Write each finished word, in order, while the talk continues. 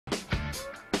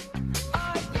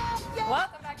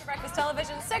News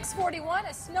Television 641,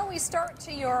 a snowy start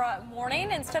to your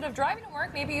morning. Instead of driving to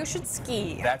work, maybe you should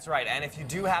ski. That's right, and if you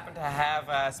do happen to have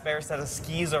a spare set of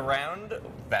skis around,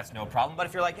 that's no problem. But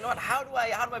if you're like, you know what, how do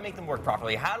I make them work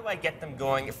properly? How do I get them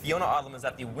going? Fiona Odlum is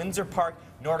at the Windsor Park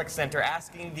Nordic Centre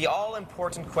asking the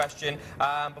all-important question,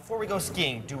 before we go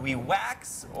skiing, do we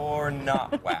wax or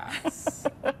not wax?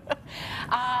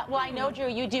 Well, I know, Drew,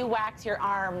 you do wax your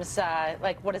arms,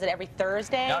 like, what is it, every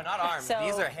Thursday? No, not arms. So...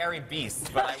 These are hairy beasts.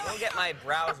 But I will get my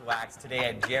brows waxed today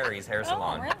at Jerry's hair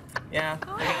salon. Oh, really?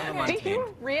 Yeah. Do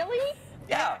you really?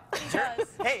 Yeah. Sure.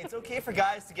 Hey, it's okay for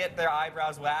guys to get their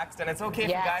eyebrows waxed, and it's okay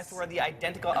for guys to wear the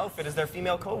identical outfit as their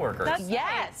female coworkers.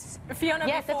 Yes. Fiona,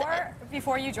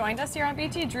 before you joined us here on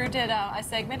BT, Drew did a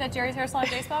segment at Jerry's Hair Salon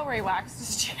Baseball where he waxed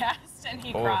his chest and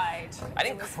he cried. I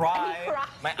didn't cry.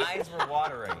 My eyes were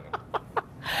watering.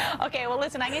 Okay, well,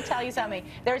 listen, I'm going to tell you something.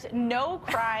 There's no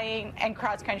crying and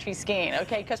cross-country skiing,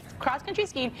 okay? Because cross-country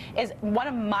skiing is one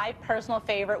of my personal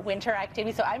favorite winter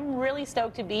activities, so I'm really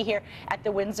stoked to be here at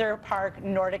the Windsor Park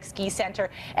Nordic Ski Centre,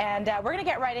 and we're going to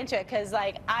get right into it because,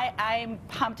 like, I'm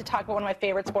pumped to talk about one of my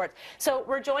favorite sports. So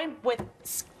we're joined with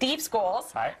Steve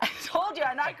Scholes. Hi. I told you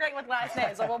I'm not great with last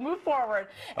names, so we'll move forward.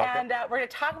 Okay. And we're going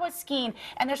to talk about skiing,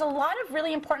 and there's a lot of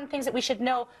really important things that we should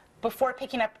know before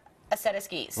picking up a set of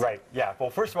skis. Right, yeah. Well,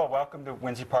 first of all, welcome to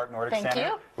Windsor Park Nordic Centre. Thank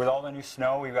you. With all the new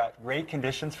snow, we've got great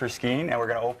conditions for skiing, and we're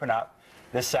going to open up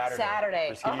this Saturday.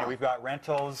 For skiing. We've got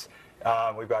rentals,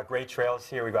 we've got great trails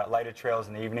here, we've got lighted trails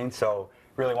in the evening, so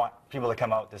really want people to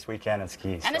come out this weekend and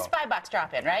ski. And it's $5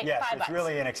 drop-in, right? Yes, $5. It's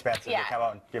really inexpensive to come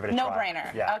out and give it a try.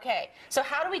 No-brainer. Yeah. Okay, so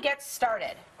how do we get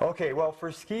started? Okay, well,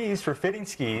 for skis, for fitting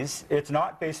skis, it's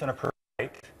not based on a person's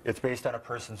height, it's based on a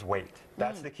person's weight.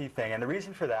 That's the key thing, and the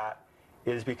reason for that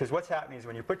is because what's happening is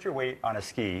when you put your weight on a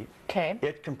ski,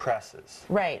 it compresses.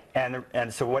 Right.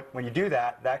 And so when you do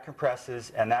that, that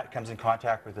compresses and that comes in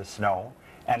contact with the snow,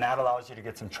 and that allows you to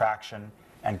get some traction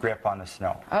and grip on the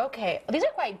snow. Okay. These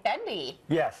are quite bendy.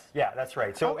 Yes, yeah, that's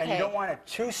right. So, and you don't want it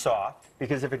too soft,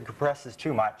 because if it compresses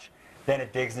too much, then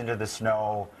it digs into the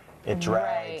snow, it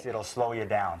drags, it'll slow you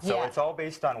down. So it's all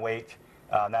based on weight.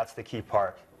 That's the key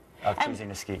part of choosing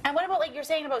to ski. And what about, like you're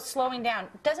saying about slowing down?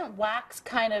 Doesn't wax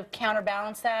kind of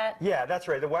counterbalance that? Yeah, that's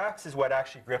right. The wax is what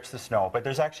actually grips the snow, but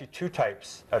there's actually two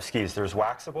types of skis. There's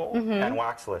waxable and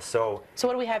waxless. So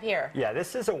what do we have here? Yeah,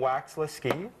 this is a waxless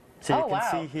ski. So you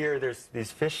can see here there's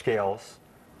these fish scales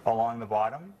along the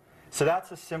bottom. So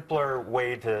that's a simpler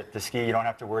way to ski. You don't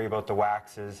have to worry about the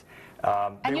waxes.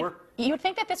 You would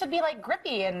think that this would be like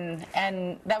grippy and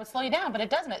that would slow you down, but it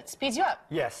doesn't. It speeds you up.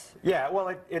 Yes. Yeah.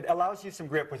 Well, it allows you some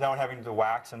grip without having to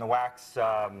wax, and the wax,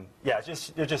 yeah,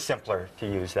 they're just simpler to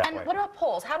use that way. And what about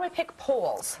poles? How do we pick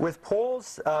poles? With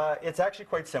poles, it's actually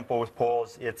quite simple. With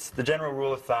poles, it's the general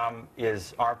rule of thumb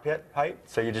is armpit height.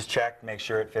 So you just check, make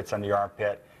sure it fits under your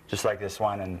armpit, just like this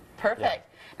one. And perfect. Yeah.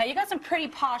 Now you got some pretty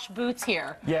posh boots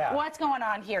here. Yeah. What's going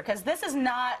on here? Because this is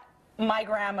not my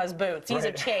grandma's boots. These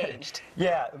have changed.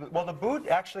 Yeah, well, the boot,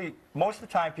 actually, most of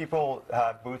the time people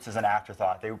have boots as an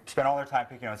afterthought. They spend all their time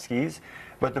picking out skis,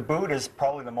 but the boot is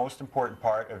probably the most important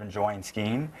part of enjoying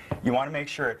skiing. You want to make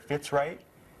sure it fits right.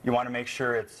 You want to make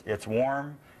sure it's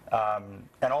warm.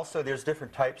 And also, there's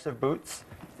different types of boots.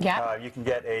 Yeah. You can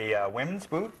get a women's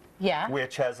boot, yeah,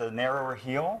 which has a narrower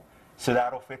heel, so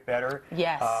that'll fit better.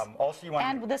 Yes. Also, you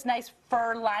want with this nice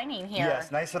fur lining here.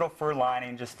 Yes, nice little fur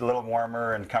lining, just a little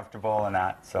warmer and comfortable and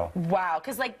that. So. Wow,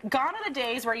 because like gone are the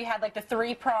days where you had like the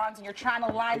 3 prongs and you're trying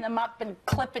to line them up and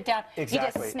clip it down.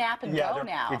 Exactly. You just snap and go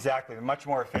now. Exactly. They're much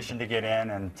more efficient to get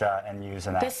in and use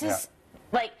and that. This is.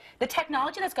 Like, the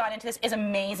technology that's gone into this is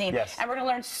amazing. Yes. And we're going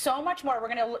to learn so much more.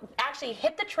 We're going to actually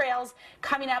hit the trails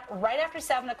coming up right after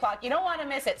 7 o'clock. You don't want to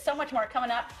miss it. So much more coming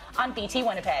up on BT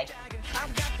Winnipeg.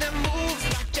 I've got them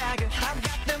moves like Jagger.